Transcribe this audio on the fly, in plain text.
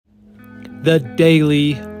The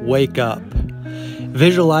Daily Wake Up.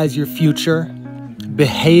 Visualize your future.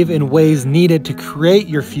 Behave in ways needed to create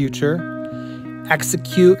your future.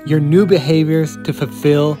 Execute your new behaviors to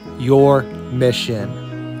fulfill your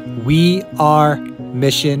mission. We are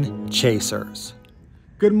mission chasers.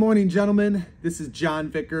 Good morning, gentlemen. This is John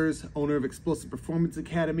Vickers, owner of Explosive Performance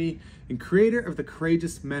Academy and creator of the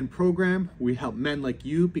Courageous Men program. We help men like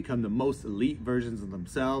you become the most elite versions of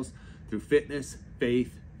themselves through fitness,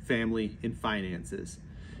 faith, family, and finances.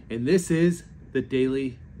 And this is the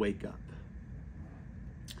Daily Wake Up.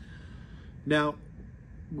 Now,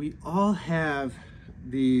 we all have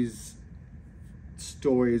these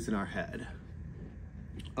stories in our head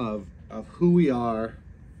of who we are,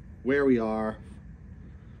 where we are,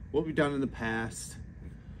 what we've done in the past,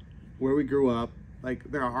 where we grew up. Like,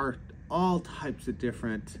 there are all types of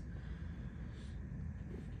different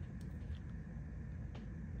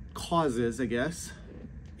causes, I guess,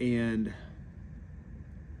 and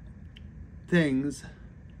things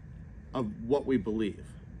of what we believe.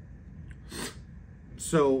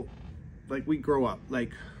 So, like, we grow up.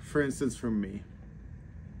 Like, for instance, for me,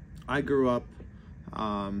 I grew up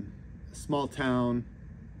a small town.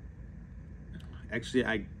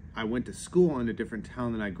 Actually, I went to school in a different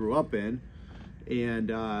town than I grew up in, and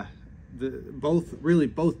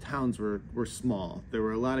both towns were small. There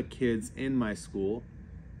were a lot of kids in my school,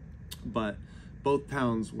 but both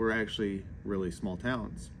towns were actually really small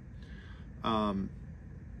towns. A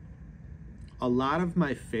lot of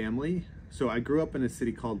my family, so I grew up in a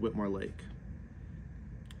city called Whitmore Lake.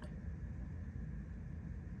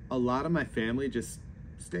 A lot of my family just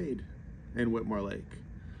stayed in Whitmore Lake.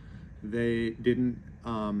 They didn't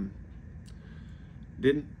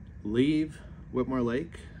leave Whitmore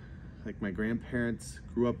Lake. Like, my grandparents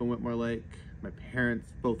grew up in Whitmore Lake. My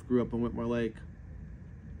parents both grew up in Whitmore Lake.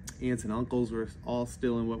 Aunts and uncles were all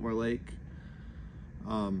still in Whitmore Lake.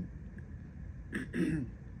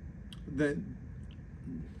 That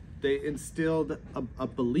they instilled a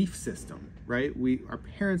belief system, right? Our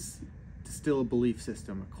parents distill a belief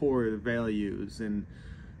system, a core values, and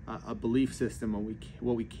a belief system on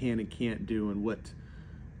what we can and can't do, and what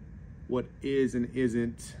is and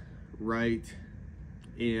isn't right,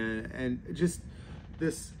 and just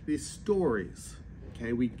these stories.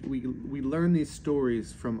 Okay, we learn these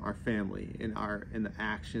stories from our family and the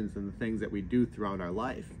actions and the things that we do throughout our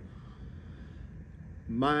life.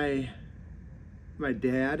 My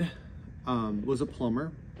dad was a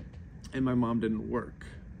plumber, and my mom didn't work,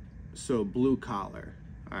 so blue collar.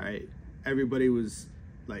 All right, everybody was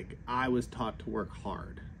like, I was taught to work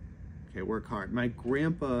hard. Okay, work hard. My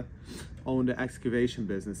grandpa owned an excavation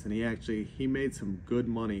business, and he made some good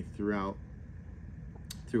money throughout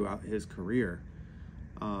his career.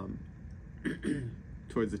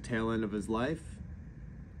 Towards the tail end of his life,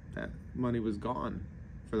 that money was gone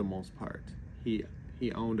for the most part. He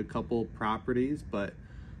owned a couple properties, but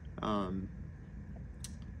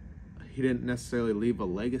he didn't necessarily leave a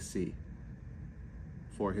legacy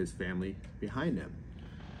for his family behind him.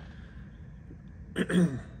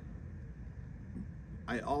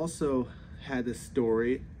 I also had this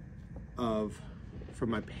story from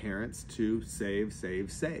my parents to save,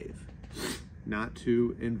 not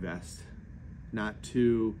to invest, not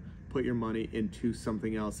to put your money into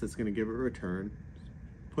something else that's going to give a return.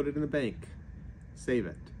 Put it in the bank, save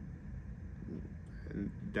it.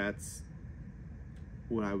 And that's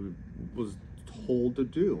what I was told to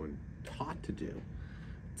do and taught to do.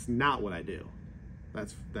 It's not what I do.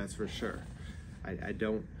 That's for sure. I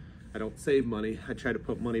don't save money. I try to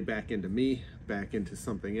put money back into me, back into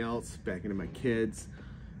something else, back into my kids.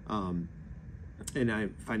 And I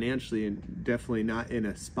financially and definitely not in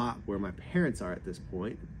a spot where my parents are at this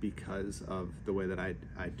point because of the way that I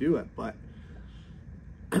do it. But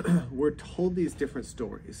we're told these different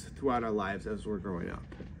stories throughout our lives as we're growing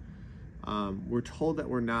up. We're told that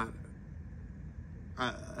we're not,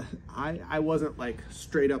 I wasn't like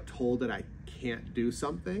straight up told that I can't do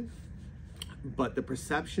something, but the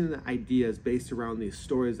perception and the ideas based around these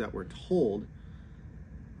stories that we're told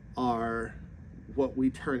are what we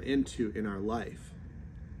turn into in our life.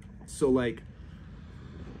 So, like,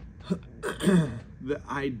 the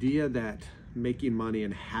idea that making money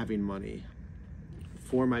and having money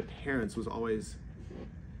for my parents was always,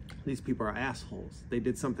 these people are assholes. They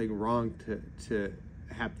did something wrong to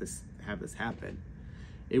have this happen.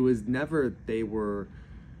 It was never they were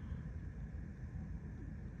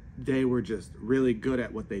just really good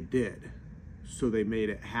at what they did, so they made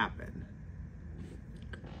it happen.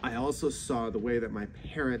 I also saw the way that my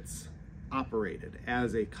parents operated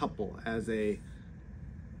as a couple, as a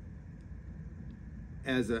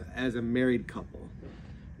married couple,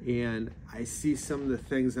 And I see some of the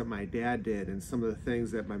things that my dad did and some of the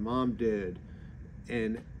things that my mom did,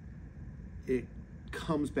 and it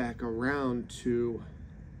comes back around to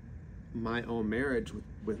my own marriage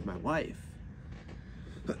with my wife.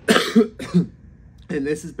 And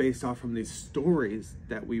this is based off from these stories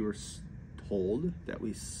that we were told, that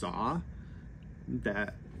we saw,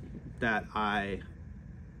 that I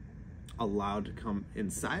allowed to come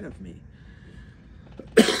inside of me.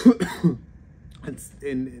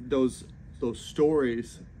 And those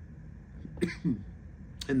stories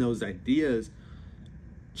and those ideas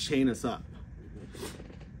chain us up.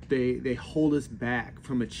 They hold us back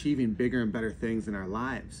from achieving bigger and better things in our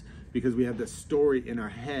lives because we have this story in our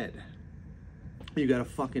head. You gotta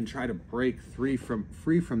fucking try to break free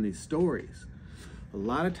from these stories. A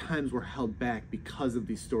lot of times we're held back because of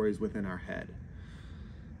these stories within our head.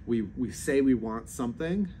 We say we want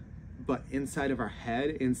something, but inside of our head,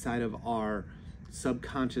 inside of our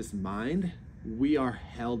subconscious mind, we are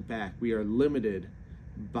held back. We are limited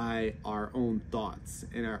by our own thoughts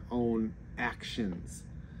and our own actions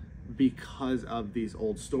because of these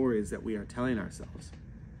old stories that we are telling ourselves.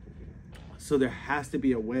 So there has to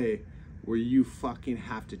be a way where you fucking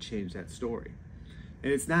have to change that story.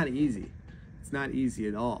 And it's not easy. It's not easy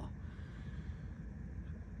at all.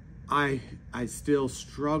 I still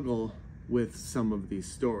struggle with some of these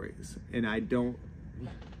stories, and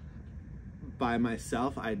by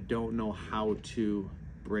myself, I don't know how to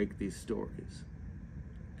break these stories.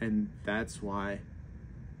 And that's why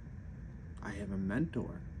I have a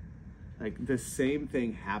mentor. Like, the same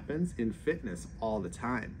thing happens in fitness all the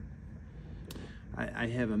time. I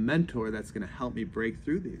have a mentor that's going to help me break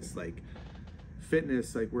through these. Like,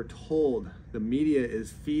 fitness, like, we're told, the media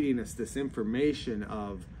is feeding us this information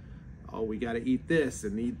of, oh, we got to eat this,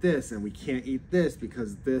 and we can't eat this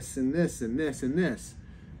because this and this and this and this.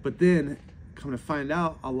 But then, come to find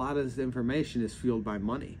out, a lot of this information is fueled by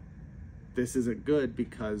money. This isn't good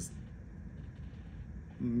because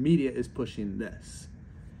media is pushing this.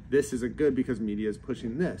 This isn't good because media is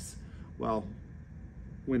pushing this. Well,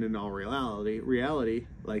 when in all reality,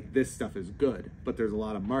 like, this stuff is good, but there's a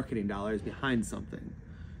lot of marketing dollars behind something.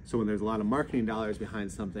 So when there's a lot of marketing dollars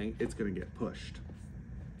behind something, it's going to get pushed.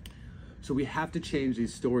 So we have to change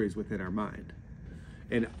these stories within our mind.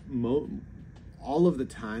 And all of the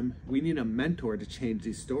time, we need a mentor to change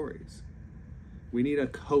these stories. We need a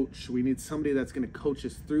coach. We need somebody that's going to coach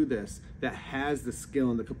us through this, that has the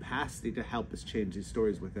skill and the capacity to help us change these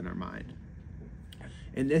stories within our mind.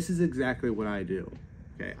 And this is exactly what I do.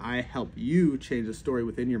 Okay, I help you change the story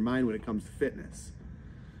within your mind when it comes to fitness.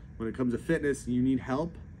 When it comes to fitness, you need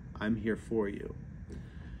help, I'm here for you.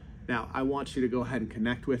 Now, I want you to go ahead and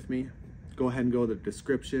connect with me. Go ahead and go to the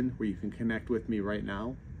description where you can connect with me right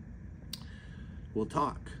now. We'll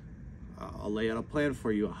talk. I'll lay out a plan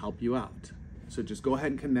for you. I'll help you out. So just go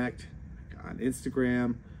ahead and connect on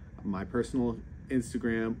Instagram, my personal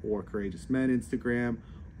Instagram, or Courageous Men Instagram,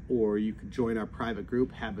 or you can join our private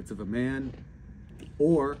group, Habits of a Man,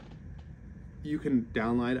 or you can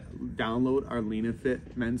download our Lean and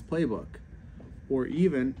Fit Men's Playbook, or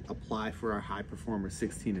even apply for our High Performer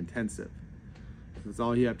 16 Intensive. That's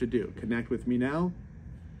all you have to do. Connect with me now,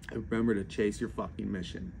 and remember to chase your fucking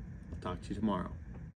mission. I'll talk to you tomorrow.